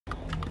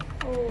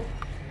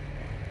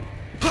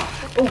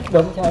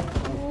Đụng trời.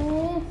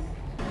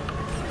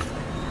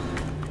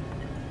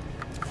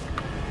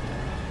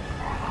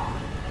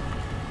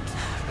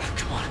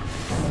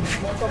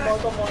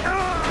 Come on.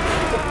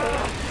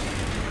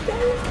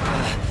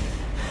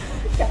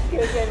 Chặt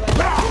chưa vậy mà.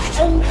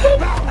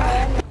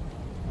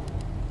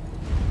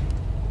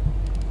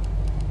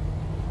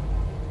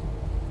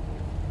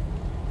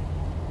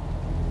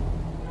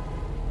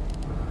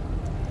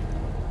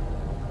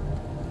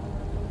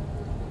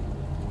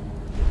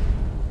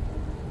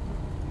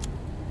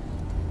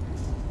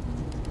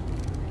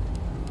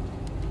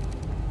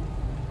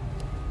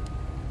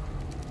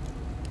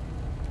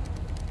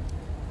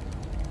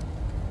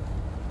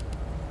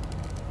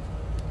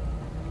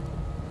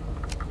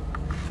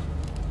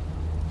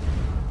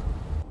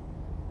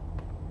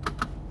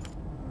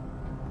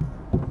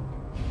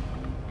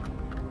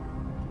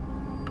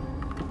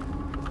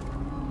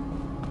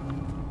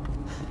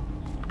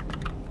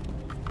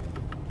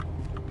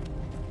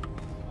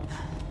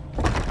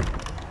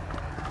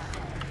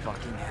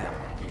 Fucking hell.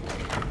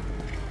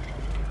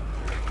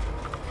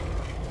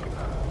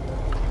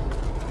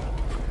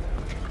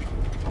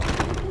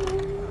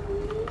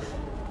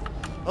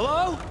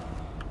 Hello?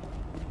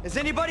 Is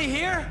anybody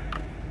here?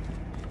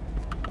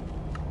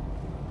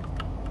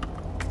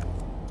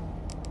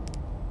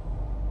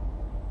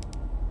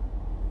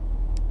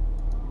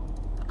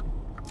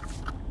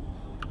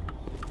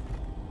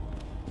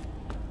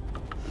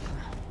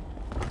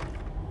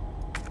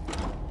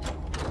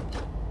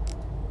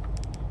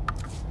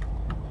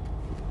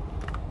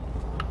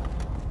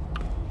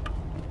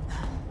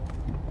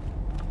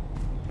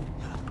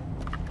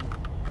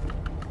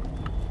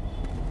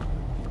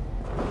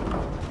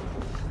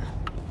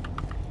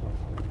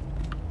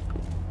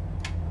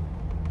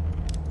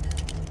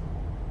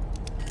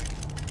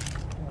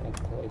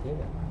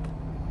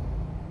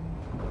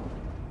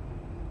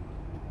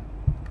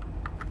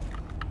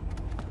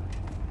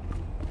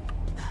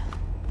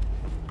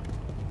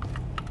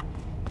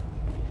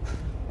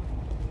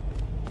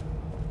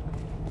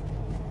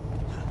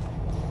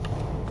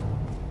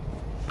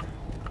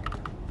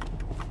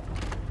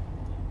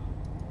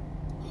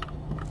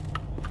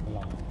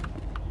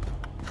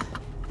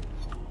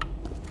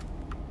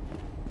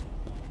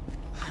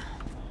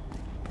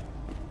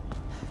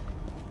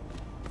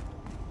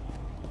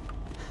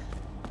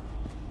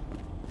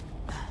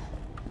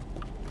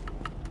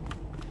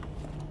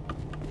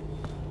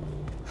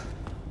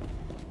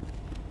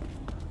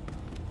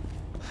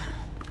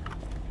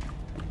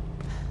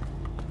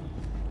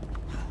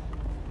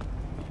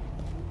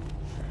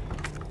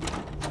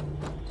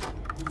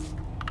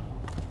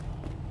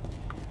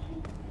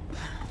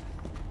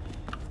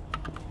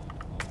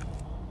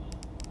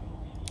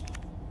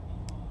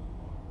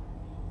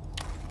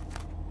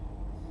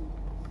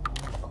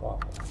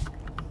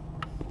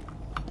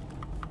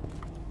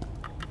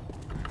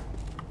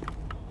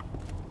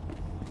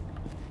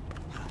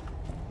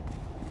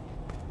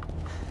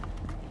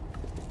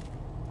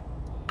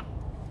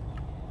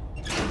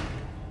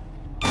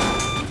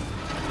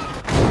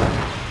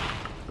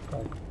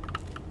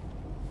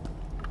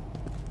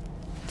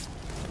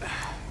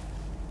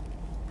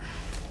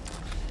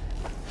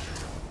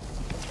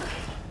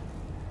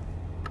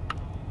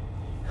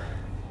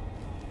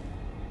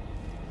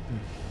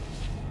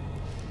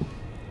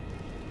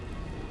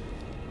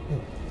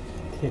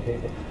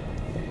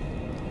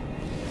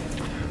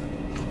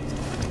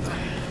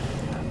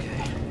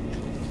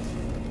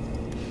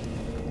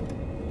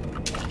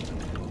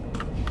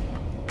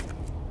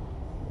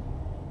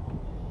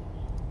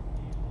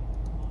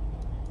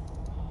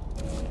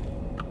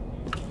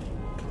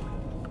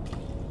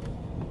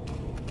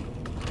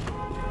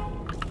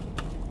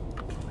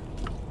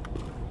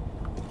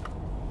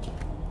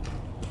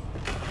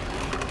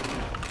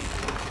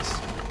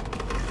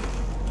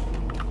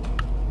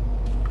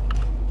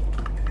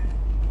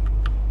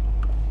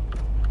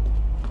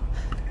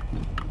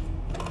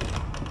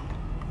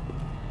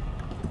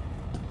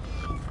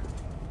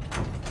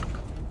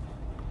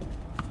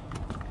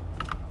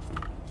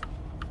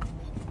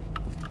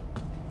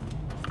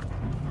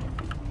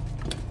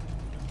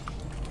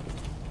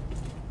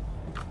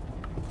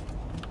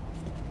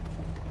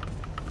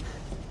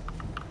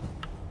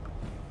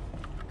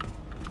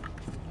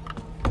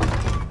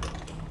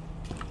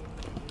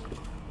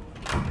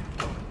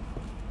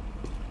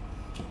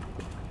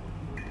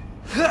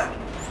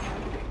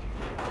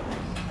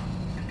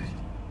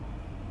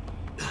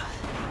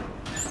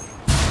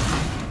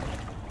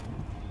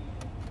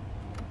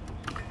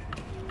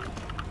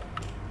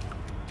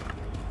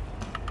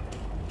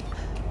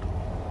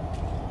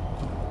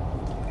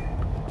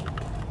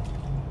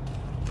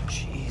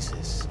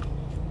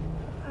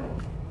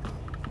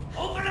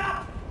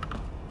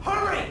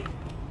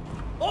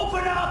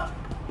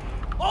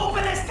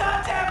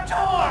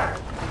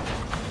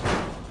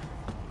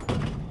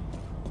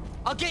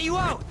 I'll get you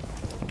out!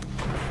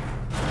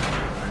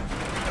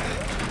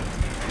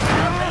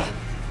 Help me!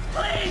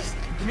 Please!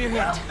 Give me your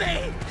hand. Help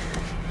me!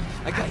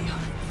 I got you.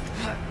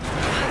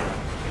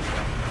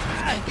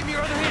 Give me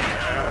your other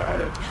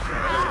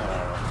hand.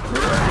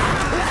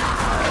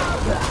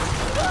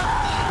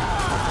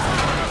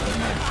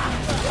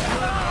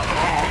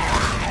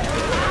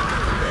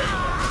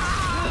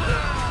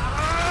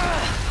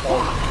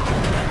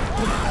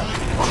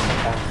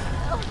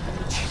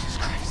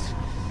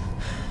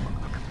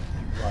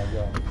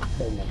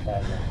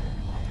 trời này.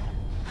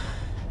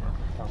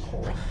 Càng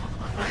khổ.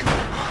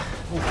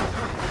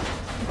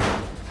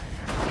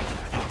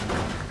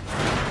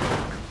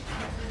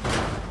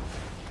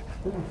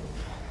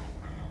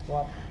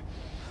 What?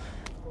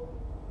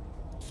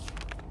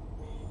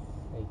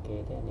 Đây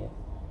kê thế nè.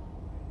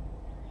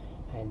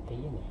 Hai tí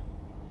nè.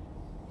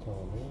 Trời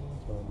đấy,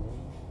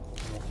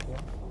 một chút.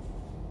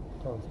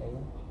 Trời thấy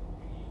lắm.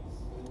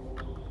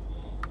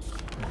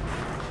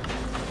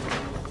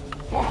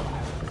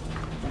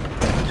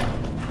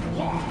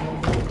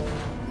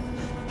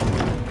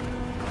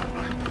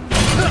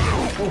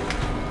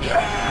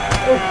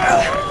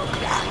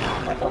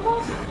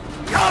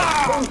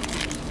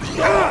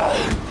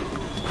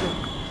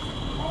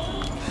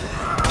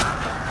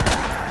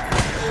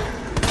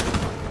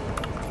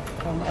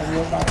 Không ai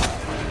nhớ đâu.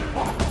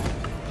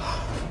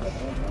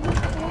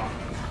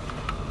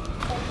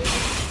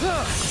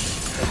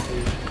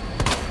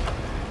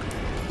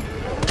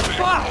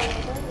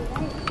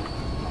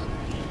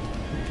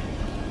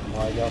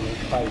 Rồi do mình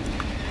quay.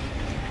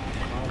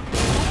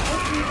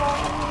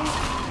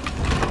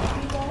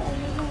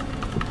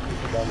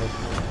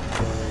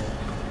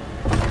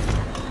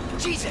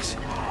 Jesus!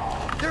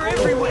 They're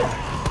everywhere!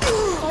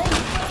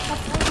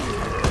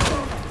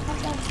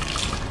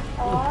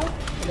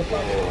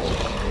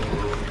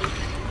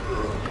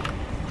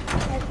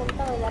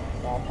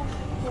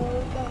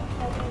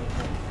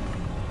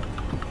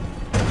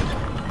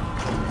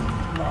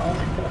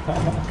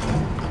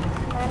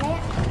 Mà nè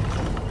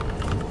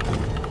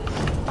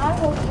nói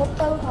hụt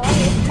tư thở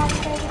được băng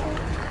cây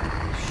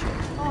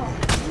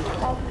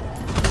đâu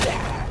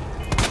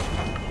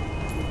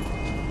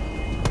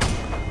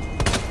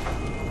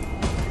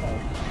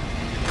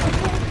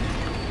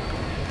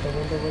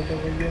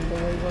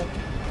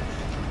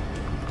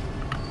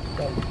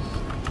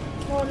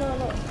no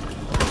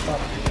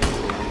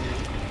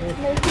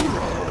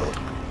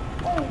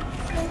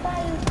lên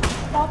tay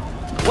stop.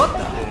 What the?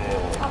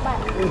 Bạn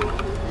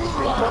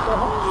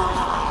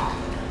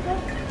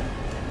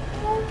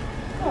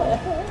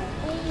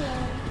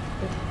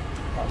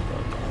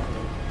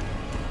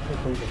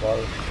Tôi chỉ có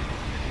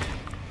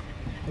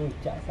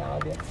chả sao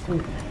biết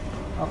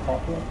nó khó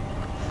biết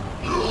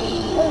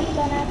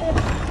cho nó tiếp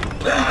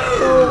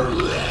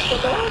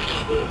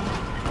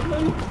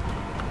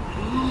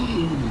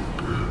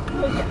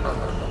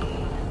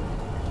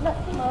đất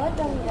mở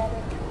trong ra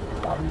được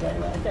chậm chạy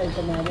lại chạy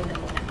cho này đi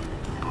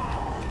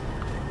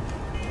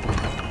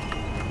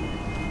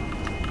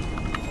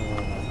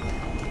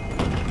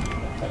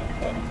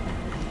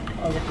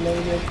lên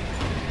đi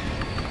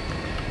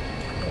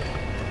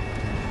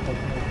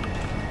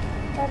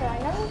ta rồi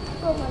nó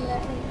cô mình lại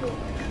thành chuyện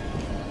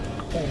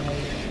chạy hay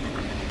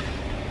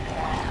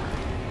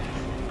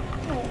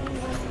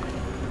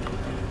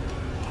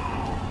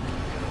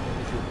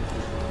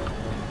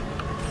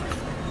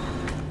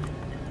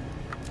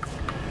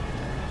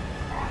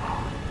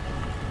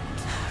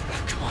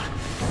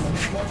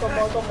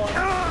come on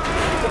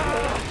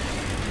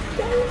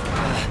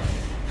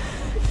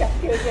chặt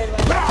chưa chơi mà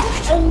God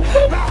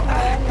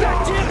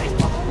damn it!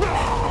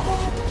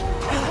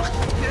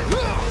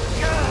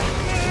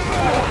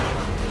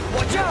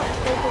 Watch out!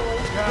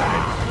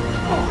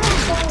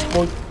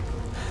 Ôi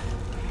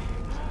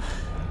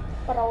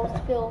pro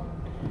skill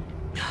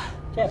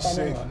chết tay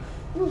này rồi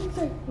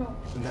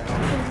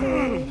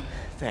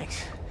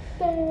Thanks.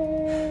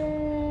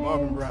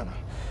 Marvin Branner.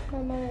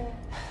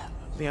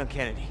 Leon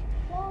Kennedy.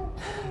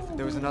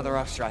 There was another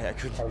off strike. I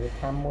couldn't. phải biết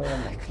tham mưu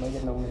này mấy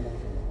cái nông này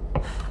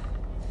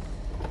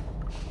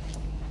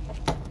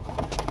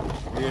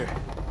Here.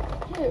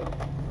 Here.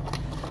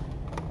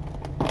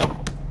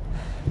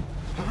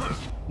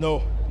 No,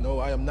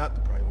 I am not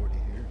the priority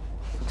here.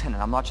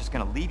 Lieutenant, I'm not just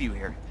gonna leave you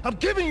here. I'm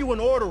giving you an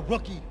order,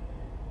 rookie.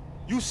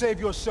 You save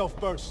yourself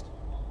first.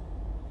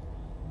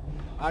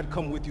 I'd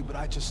come with you, but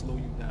I just slow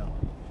you down.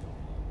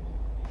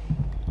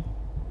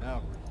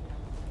 Now,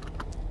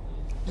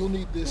 you'll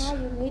need this. Now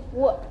you need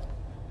what?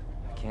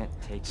 I can't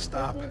take it.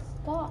 Stop it.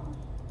 Stop.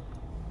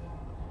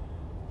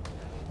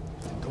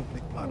 Don't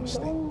make my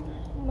mistake. Don't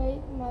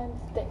make my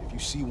mistake. If you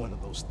see one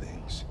of those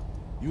things,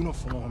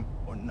 uniform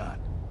or not,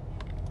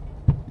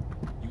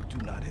 you do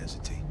not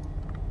hesitate.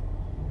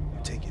 You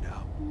take it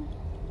out.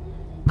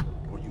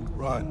 Or you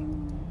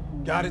run.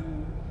 Got it?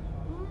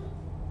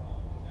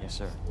 Yes,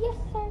 sir. Yes,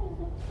 sir.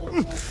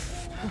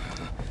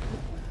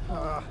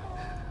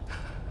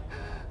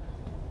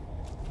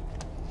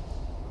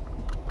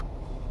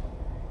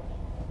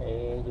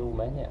 cái du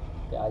mấy nè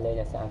cái ở đây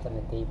là sao cho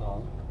nên ti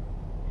phỏng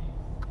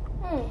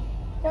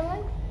Trong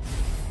ấy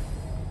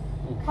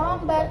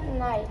combat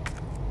này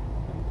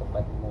cái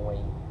bật mùi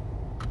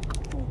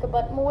cái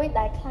bật mũi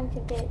đại khăn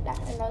trên cái đặt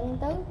nâng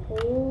tới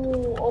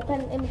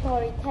open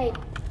inventory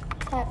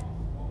tab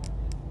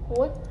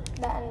wood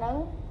đã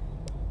nâng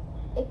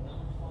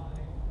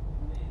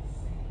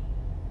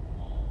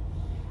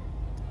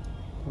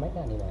mấy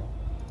cái này bạn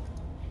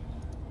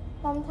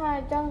không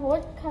thay chân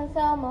wood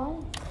cancel mà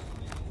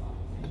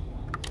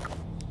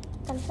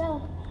cancel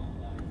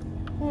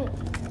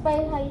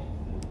space hay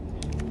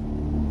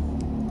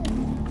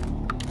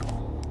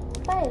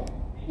space.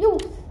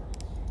 Use.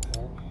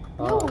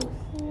 Ờ. Use.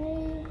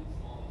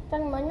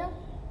 Chân mới nhá.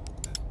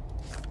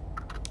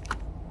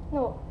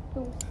 No.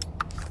 Use.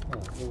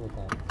 Như người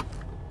ta.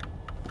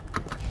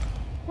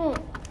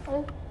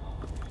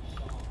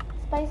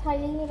 Space hay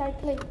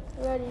right click.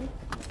 Ready.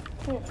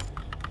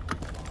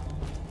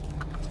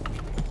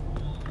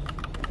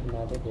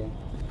 Nào tiếp đi.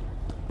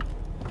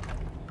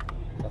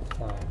 Đọc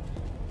sao?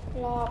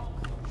 Lọt.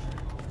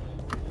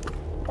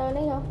 Tới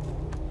đây hả?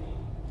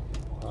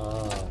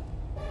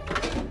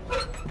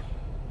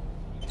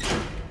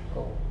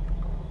 Cool.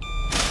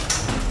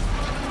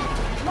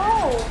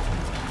 No!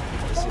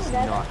 This is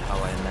not how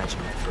I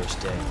imagined my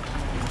first day.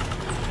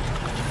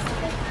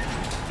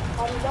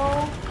 Không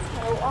đâu.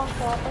 Hello,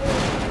 offer tới.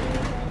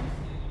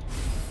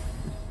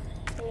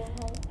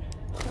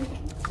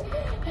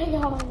 Hay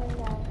rồi mình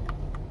rồi.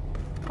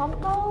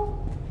 Không đâu.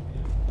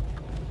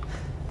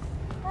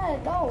 Hay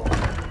đâu.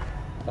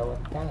 Đâu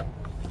cá này.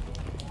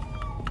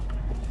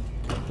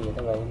 Kìa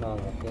tao vậy non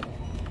gặp kia.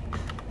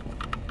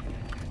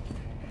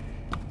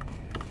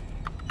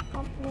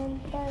 Không nên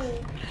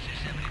đây.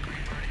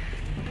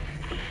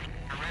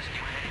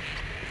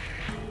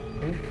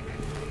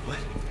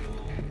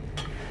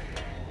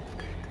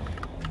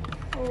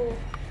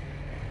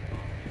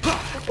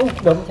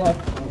 Đúng trời.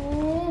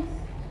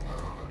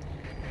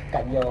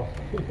 Cạnh vô.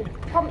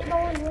 Không bị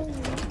đôi luôn.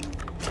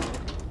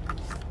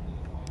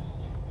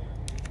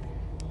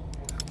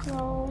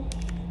 No.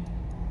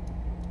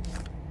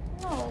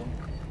 No.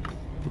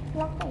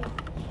 Lock it.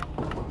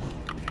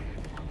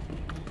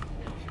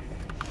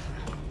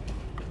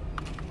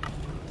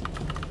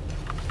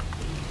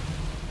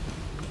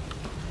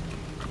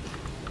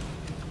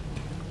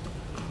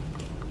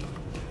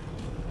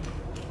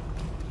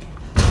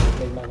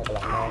 Đây mang là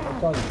bạn nào nó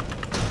chơi.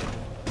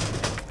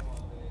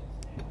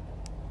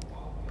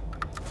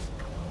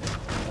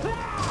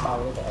 Bao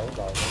cái kẻ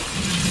rồi.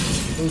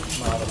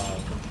 Mà rồi này.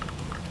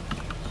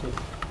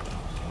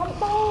 Không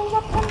đâu,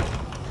 lắp không.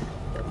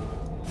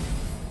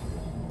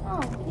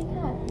 Khi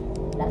khác.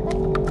 Đã tắt.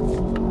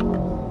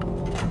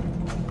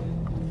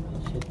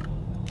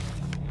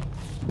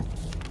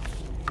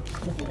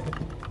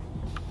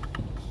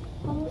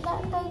 Không đã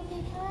tới khi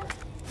khác.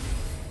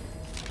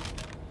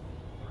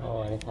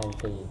 Đây thành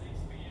gì?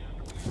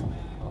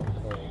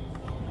 Ok.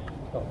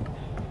 Rồi.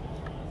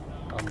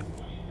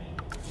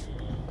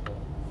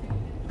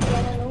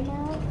 Giờ là nấu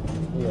máu.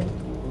 Nhiều.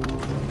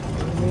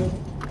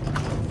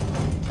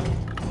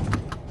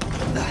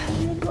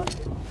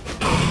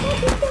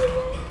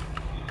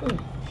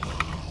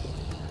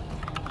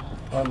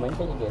 Mấy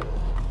cái gì kìa.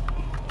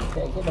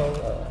 Cái đâu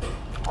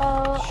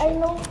ở... anh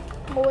nấu.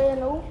 Mùi anh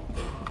nấu.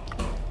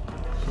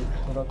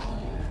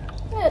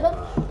 Cái đó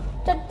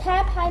chất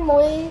tháp hai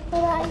mùi.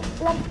 Tôi lại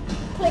lắp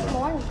click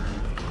món.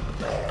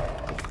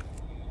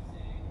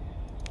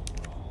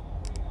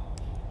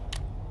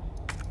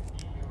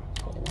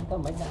 Có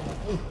mấy cái.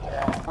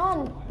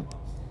 Con.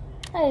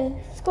 Này,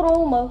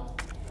 screw mà.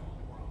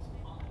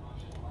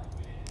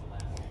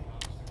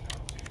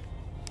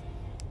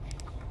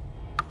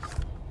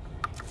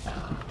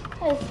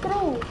 Này,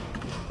 screw.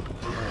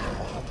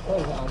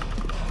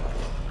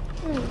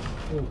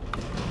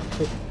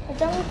 Ở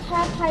trong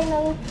tab hay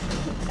nâng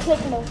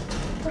click mà.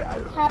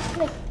 Tab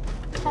click.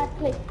 Tab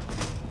click.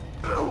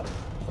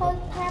 Thôi,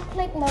 tab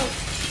click mà.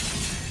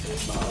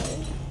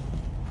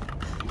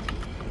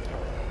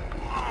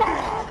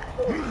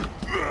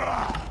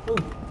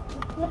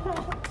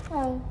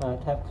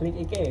 Tab click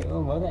ý kì,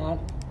 mở cái ad.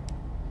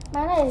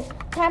 Má này,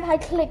 tab hay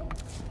click.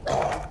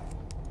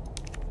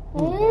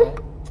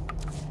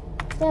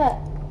 Yeah.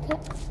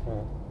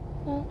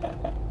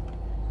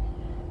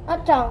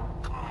 Tròn.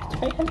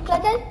 Lại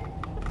cái.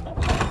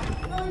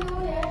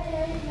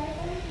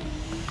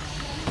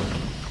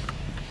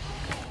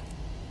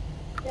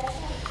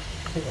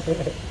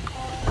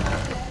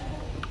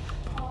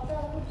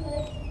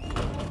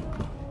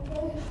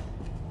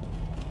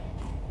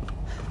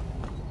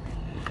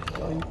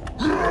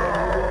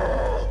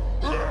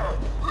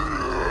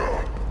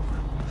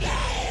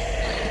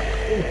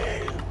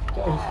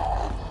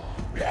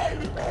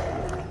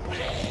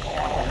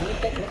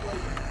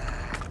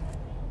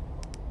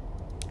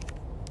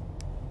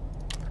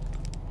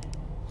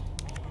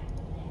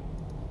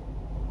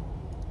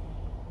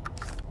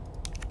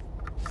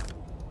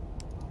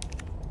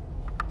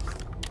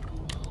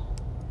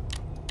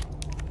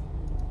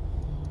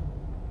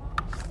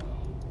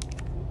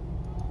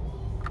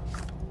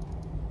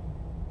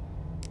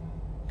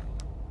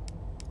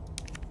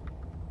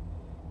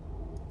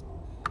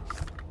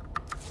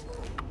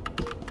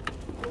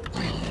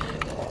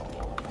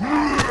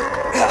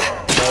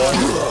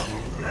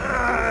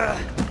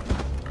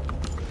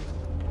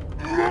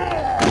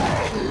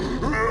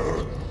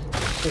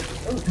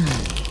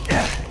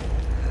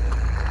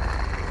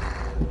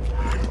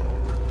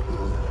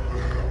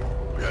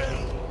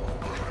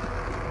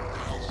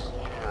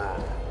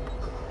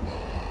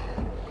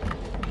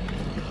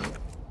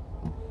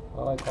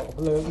 Rồi cậu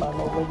lương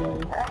 31 bây giờ.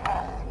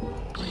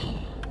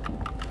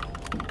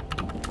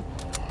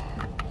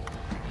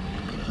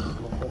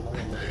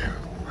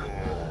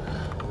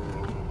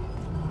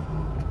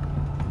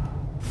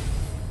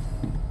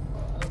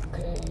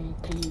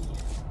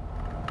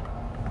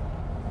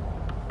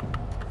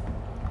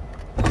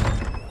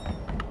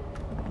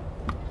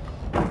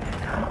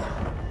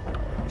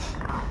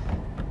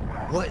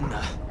 What in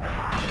the...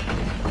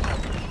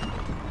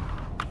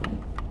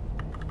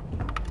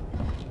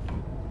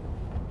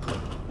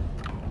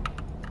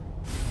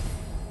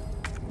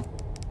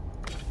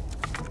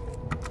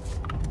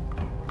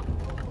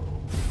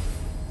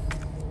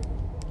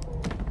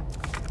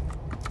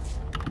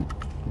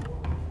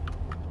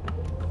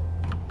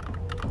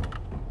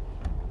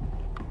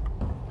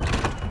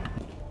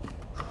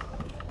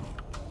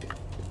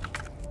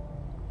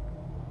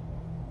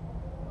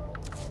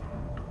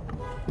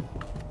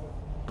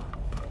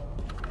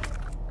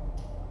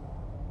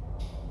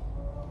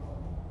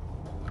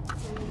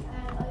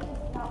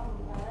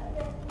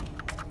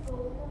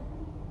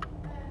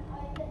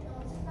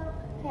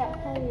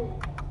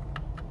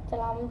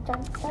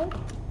 Trắng tới.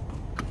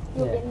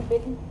 You've been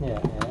bitten.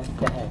 Yeah,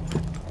 okay.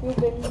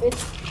 You've been bitten.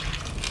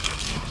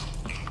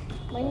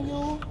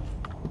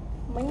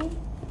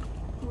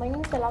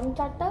 Mình sẽ làm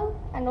cho tới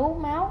anh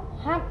uống máu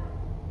hấp.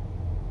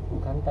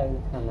 Cắn tư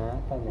thằng á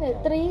tao này.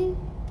 Three.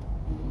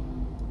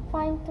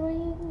 Find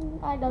three.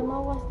 I don't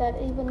know what that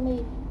even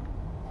mean.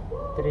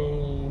 3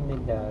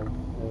 meter.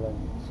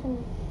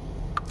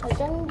 Ở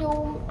trên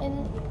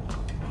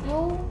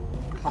you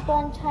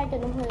upon trai cái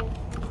đúng rồi.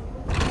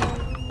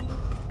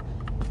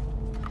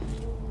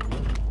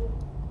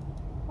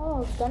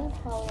 Oh,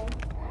 gunpowder.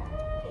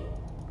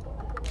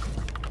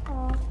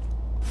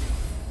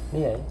 Như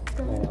vậy?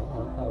 Mày đâu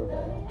không thâu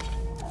để.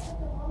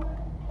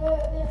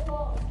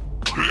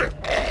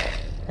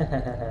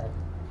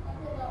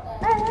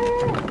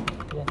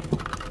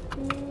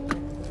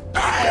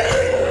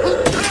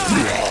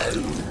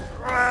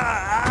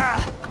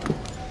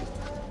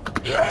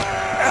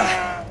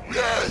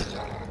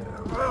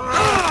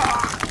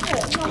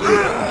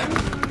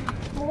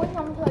 Muối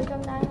không thời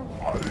trong đây không?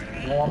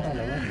 Ngon hay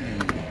nữa?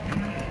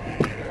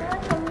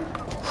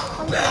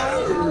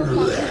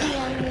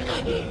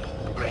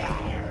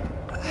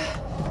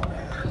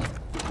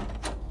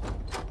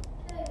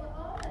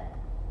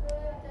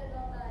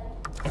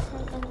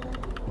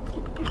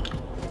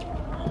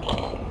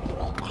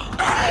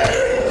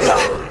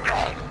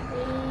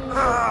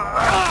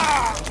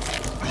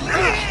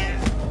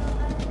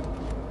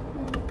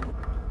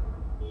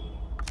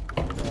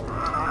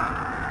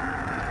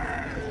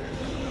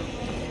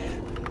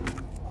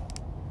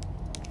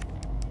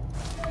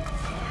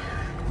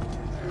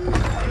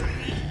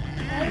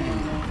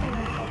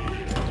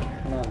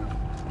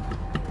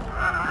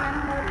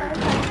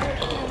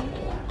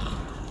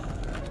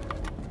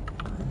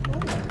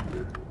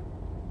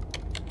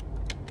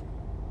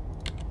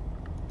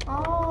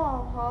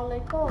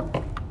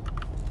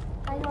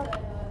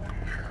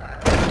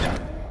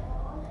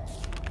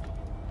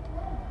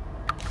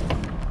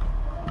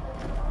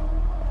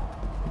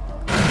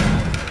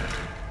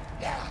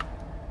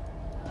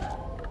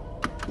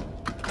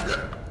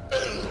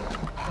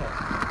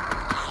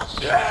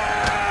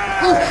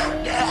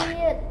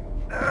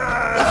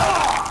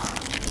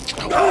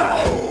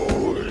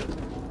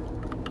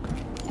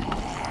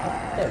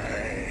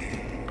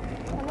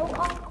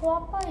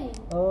 Không phải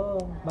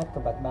bắt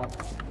cái bạch bạch.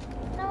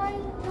 Nơi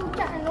chú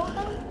chạy nó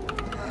tới.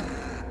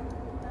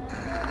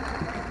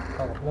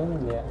 Còn một lớn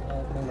như vậy,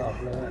 nó ngọt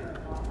lên.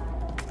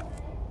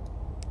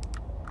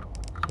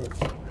 Shit.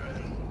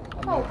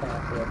 Không.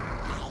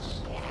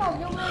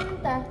 Không vô lên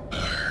ta.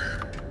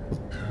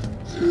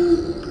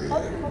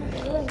 Không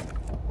lên.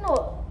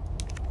 Nổ.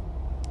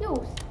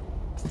 Use.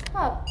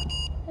 Hợp.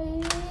 Thì...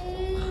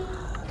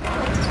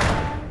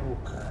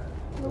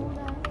 Đúng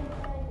ra.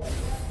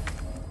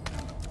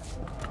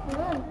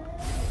 Luôn.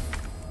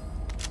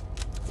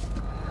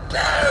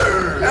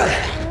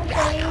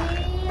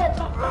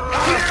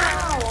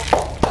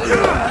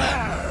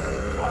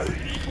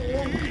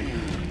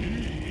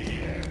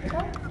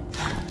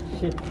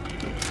 Shit.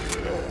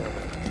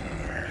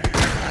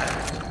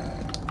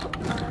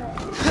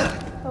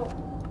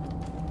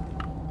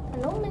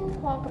 Hello, mình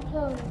hòa cặp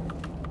thường.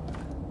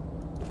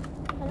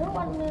 Hello,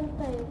 anh nên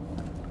thầy.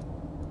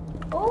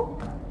 Ủa?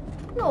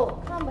 Nổ,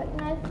 không bệnh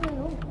ngay xin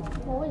luôn.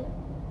 Ôi.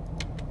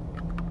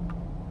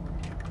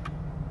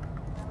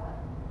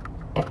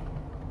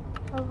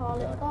 Thôi hòa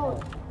lên tôi.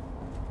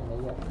 Lấy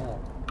giật ha.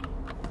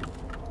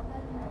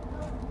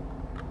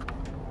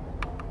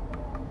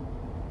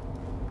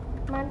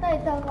 Mán tay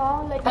tờ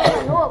có lấy cái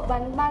là nổ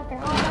bắn ba cái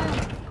hoa ba.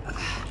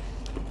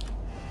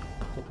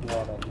 Chết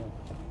ngò rồi nha.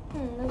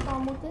 Nó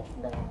còn một chiếc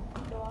đừng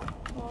đó.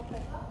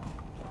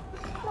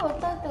 Nổ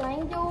tơ cái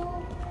lánh vô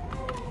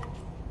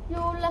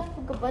lật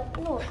cái vật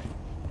nổ.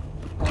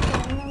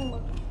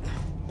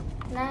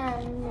 Nà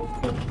một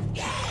thịt.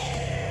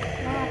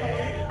 Nà cái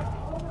đấy.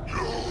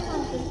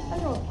 Ăn thịt nó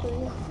nổ tươi.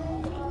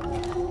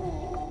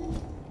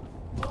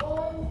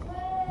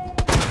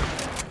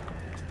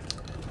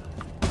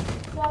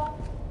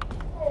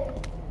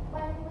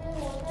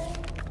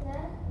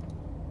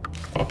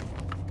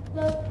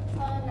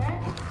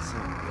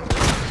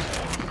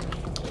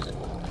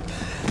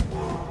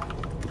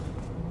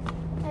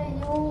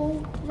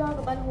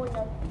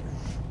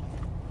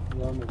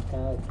 Do mình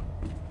cao.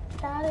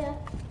 Cao đi à?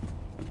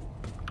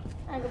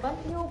 Ai có bắt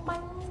vô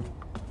bánh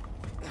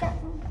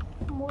chậm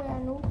môi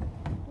ăn uống.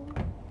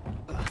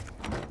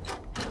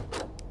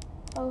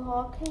 thử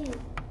họ khi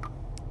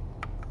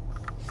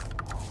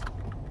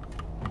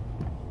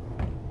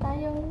ta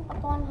dương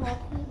con họ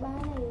khi ba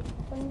này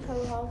con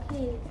thử họ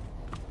khi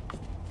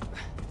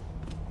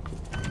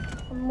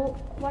một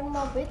one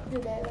more bit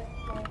rồi để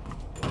rồi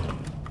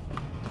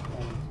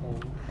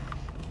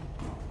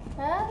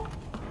hả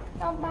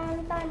tao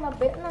ban tay mà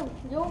biết nè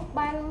giúp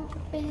ban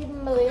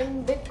tim 10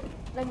 bit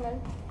đánh đấy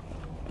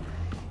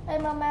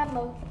em mà map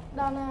mà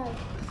đo này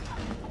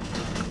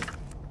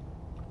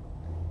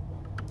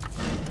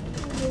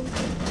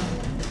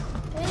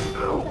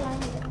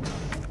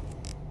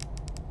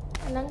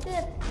nắng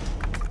tiết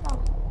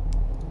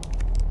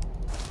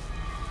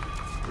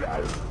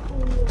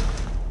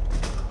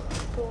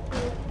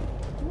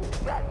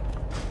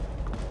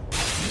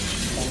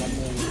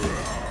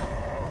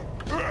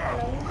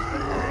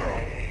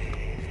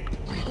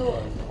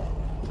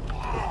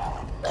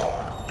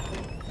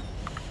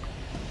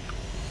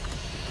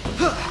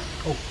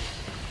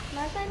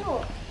nói cái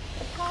nổ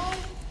thôi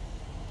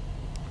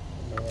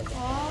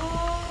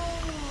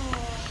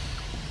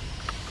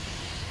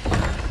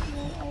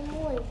nhưng anh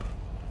mùi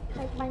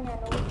thạch bánh nhà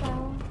nấu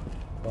sao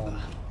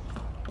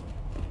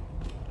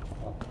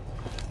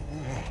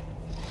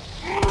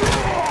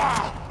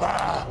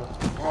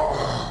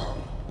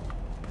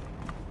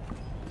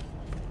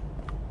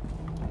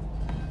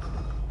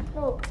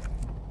nổ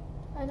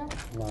đây đâu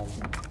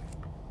nằm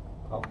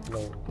khóc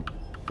luôn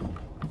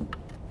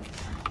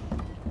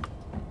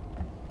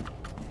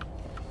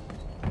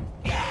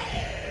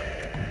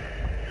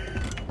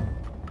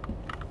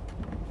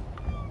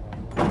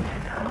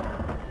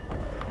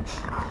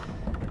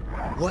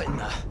What in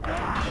the?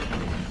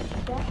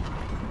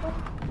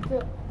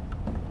 Được.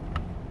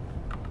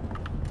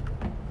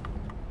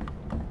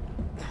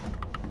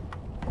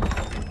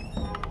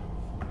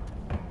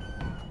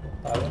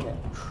 tới nè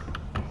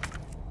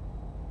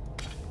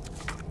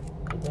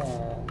cái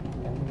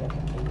nhắn ra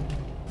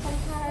Không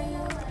thay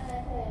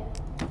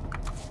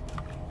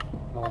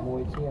màu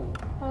môi chiêng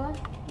hả?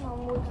 Màu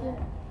môi chiêng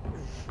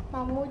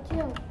màu môi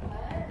chiêng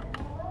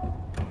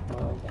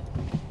mơ chả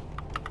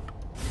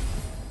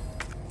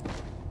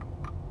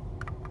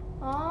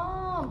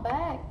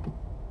back.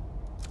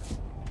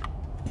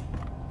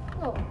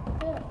 Oh,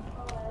 good.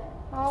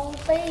 Không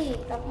ti,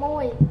 đập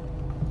môi.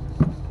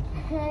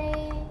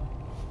 Hay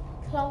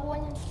lâu quá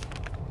nha.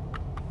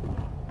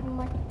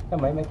 có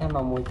mấy cái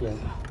màu môi chiêng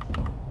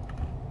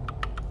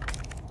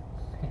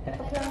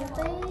đập lần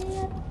tí.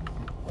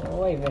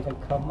 ôi về thật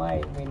không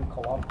ai mình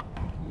khó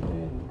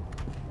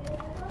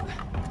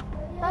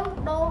Tao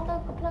đâu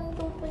tao cặp lần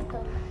tôi bây giờ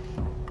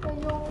tao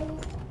vô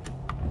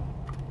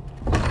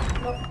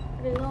đập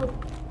reload.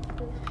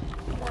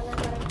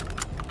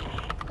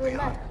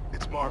 Leon,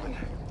 it's Marvin.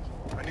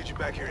 I need you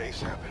back here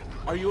ASAP.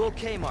 Are you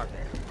okay, Marvin?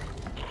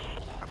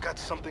 I've got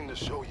something to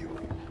show you.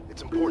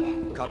 It's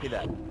important. Copy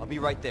that. I'll be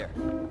right there.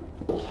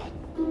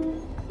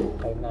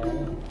 thời này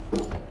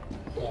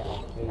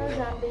Tao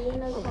dám đi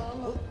nơi khó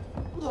mà.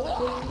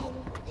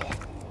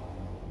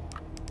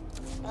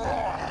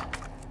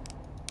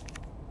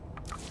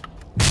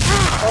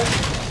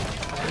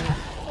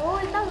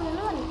 Ôi tao người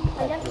luôn.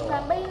 Mày dám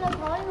làm bi nơi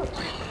khó rồi.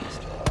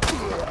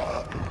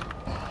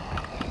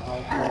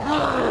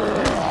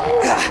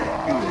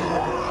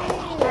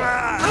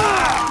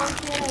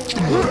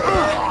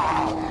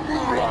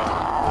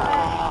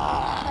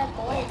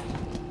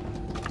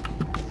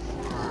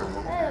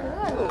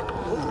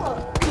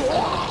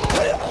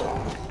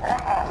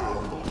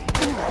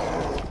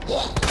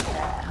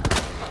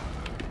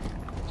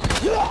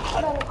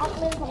 Đừng ốc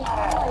lên không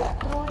sao rồi.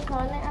 Thôi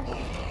thôi này anh.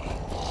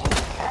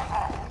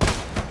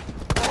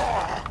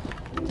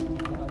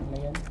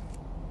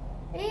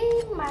 Ý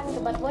mang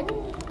cái bật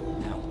vĩnh.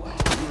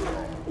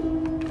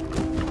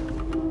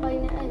 Đây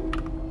nè anh.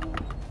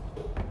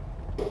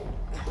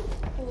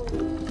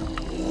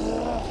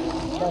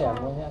 đây là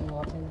mới ăn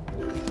ngon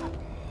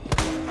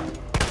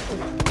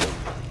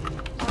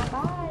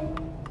Bye.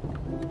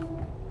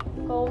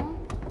 Cũng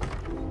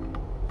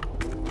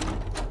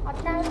ở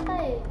trang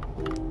tay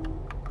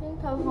nhưng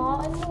thờ họ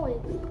ấy mùi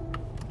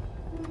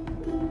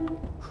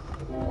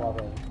ngon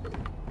rồi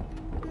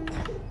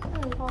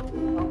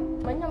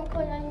còn mấy năm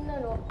khơi anh nữa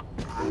rồi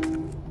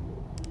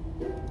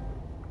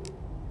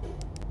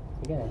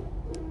cái này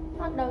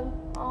nó đừng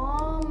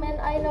men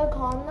ấy nơi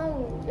còn nó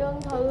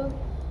dương thử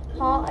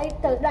họ ấy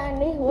tự đang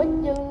đi hủa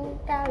dương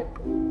cao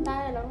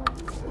tay là nó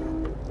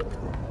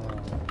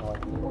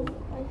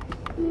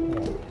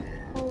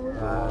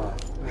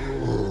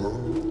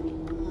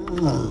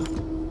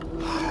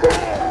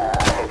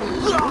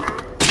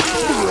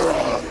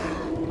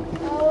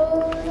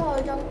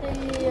thôi trong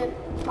thì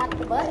bắt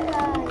bớt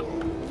ra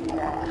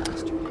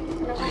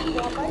nó bắt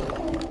cho bớt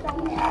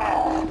trong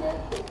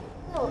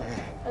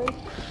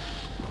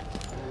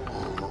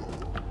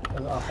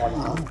còn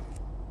nóng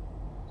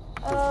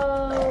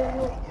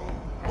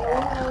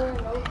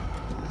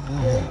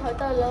thời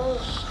tơ lơ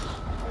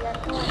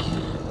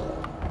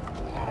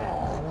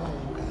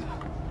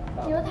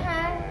chú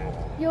tha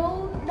chú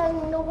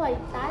đừng nuôi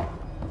tái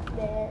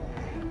để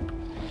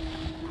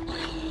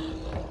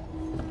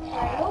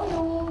Này đố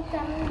vô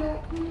chăm vô.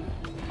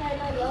 Hay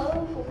là lỡ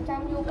cũng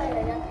chăm vô cái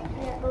này nha.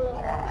 Nè đôi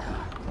lần này.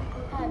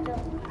 Thả cho.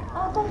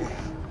 Không.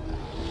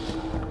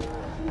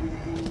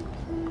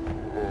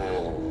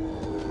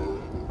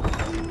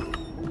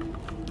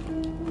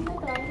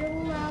 Cái này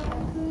dương mau.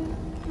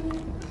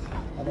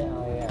 Ở đây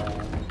ơi à.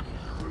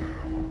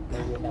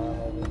 Đây gì đâu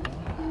rồi gì.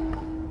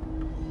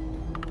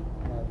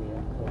 Đâu gì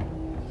đó.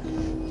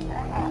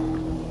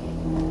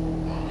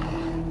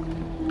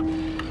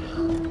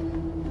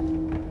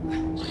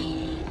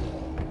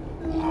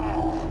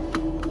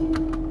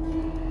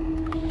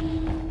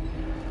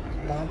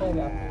 Đây gặp Lá đây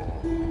nè.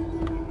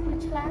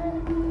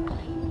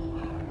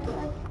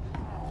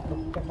 đục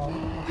cái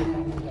bóng cái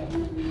tay như vậy.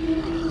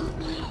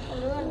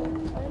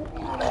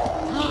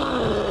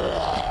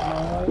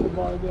 Nói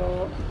voi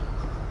vô.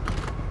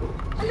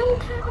 Anh không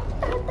tha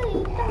ta tỷ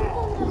tao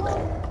không rồi.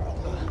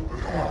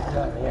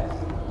 Rồi vậy.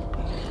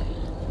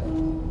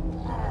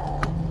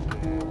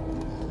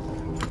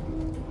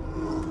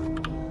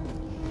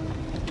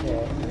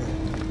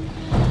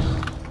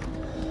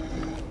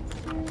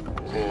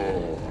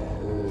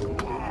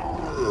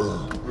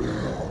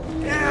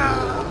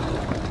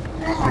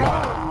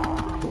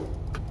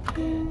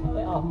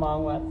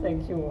 Mong quá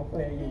sexual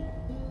play.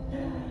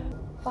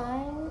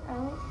 Find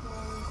out.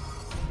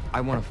 I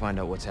want to find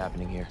out what's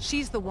happening here.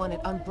 She's the one at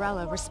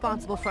Umbrella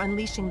responsible for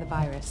unleashing the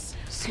virus.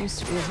 Seems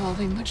to be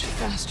evolving much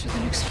faster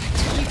than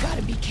expected. You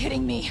gotta be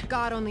kidding me.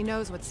 God only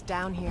knows what's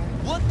down here.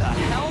 What the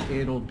hell?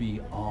 It'll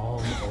be all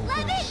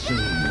over soon.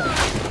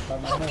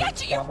 I'll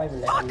get you, you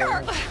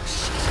fucker!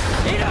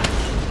 Ada!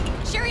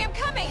 Sherry, I'm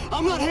coming!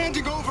 I'm not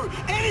handing over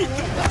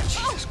anything!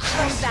 Jesus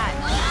Christ!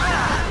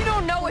 That. You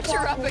don't know what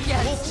you're up The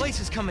whole against. place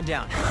is coming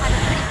down. That's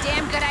a pretty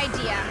damn good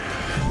idea.